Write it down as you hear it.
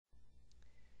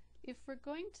If we're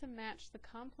going to match the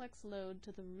complex load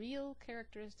to the real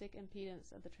characteristic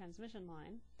impedance of the transmission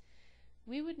line,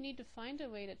 we would need to find a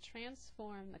way to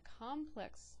transform the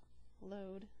complex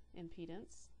load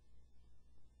impedance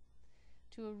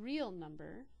to a real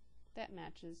number that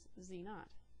matches Z0.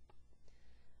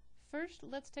 First,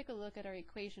 let's take a look at our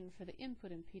equation for the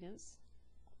input impedance,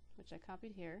 which I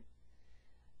copied here,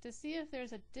 to see if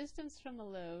there's a distance from the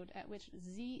load at which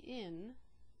Zin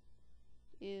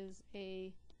is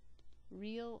a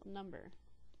real number.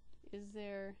 Is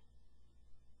there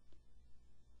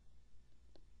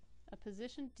a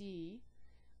position D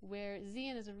where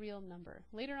Zn is a real number?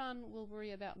 Later on we'll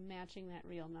worry about matching that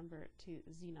real number to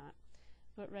Z0.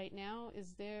 But right now,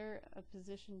 is there a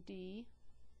position D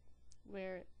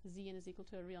where Zn is equal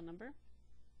to a real number?